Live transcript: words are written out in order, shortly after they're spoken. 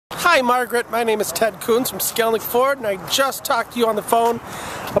Hi Margaret, my name is Ted Coons from Skalnek Ford, and I just talked to you on the phone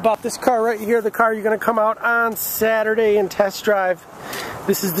about this car right here, the car you're going to come out on Saturday and test drive.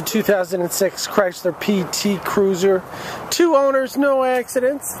 This is the 2006 Chrysler PT Cruiser. 2 owners, no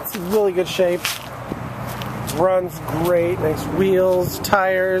accidents. It's in really good shape. Runs great, nice wheels,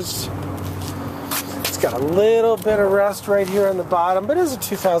 tires. It's got a little bit of rust right here on the bottom, but it's a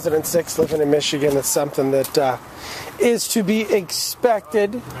 2006. Living in Michigan, it's something that is to be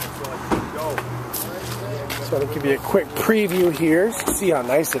expected. So I'm going to give you a quick preview here, see how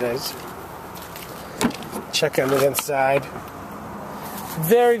nice it is. Check on the inside.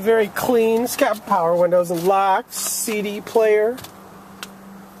 Very, very clean. It's got power windows and locks, CD player,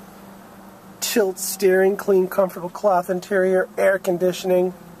 tilt steering, clean, comfortable cloth interior, air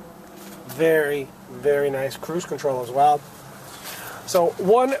conditioning. Very, very nice cruise control as well. So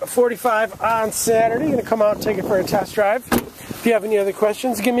 1:45 on Saturday. Going to come out and take it for a test drive. If you have any other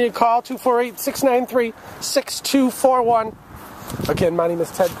questions, give me a call, 248-693-6241. Again, my name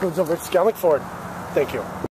is Ted Coons over at Skalnek Ford. Thank you.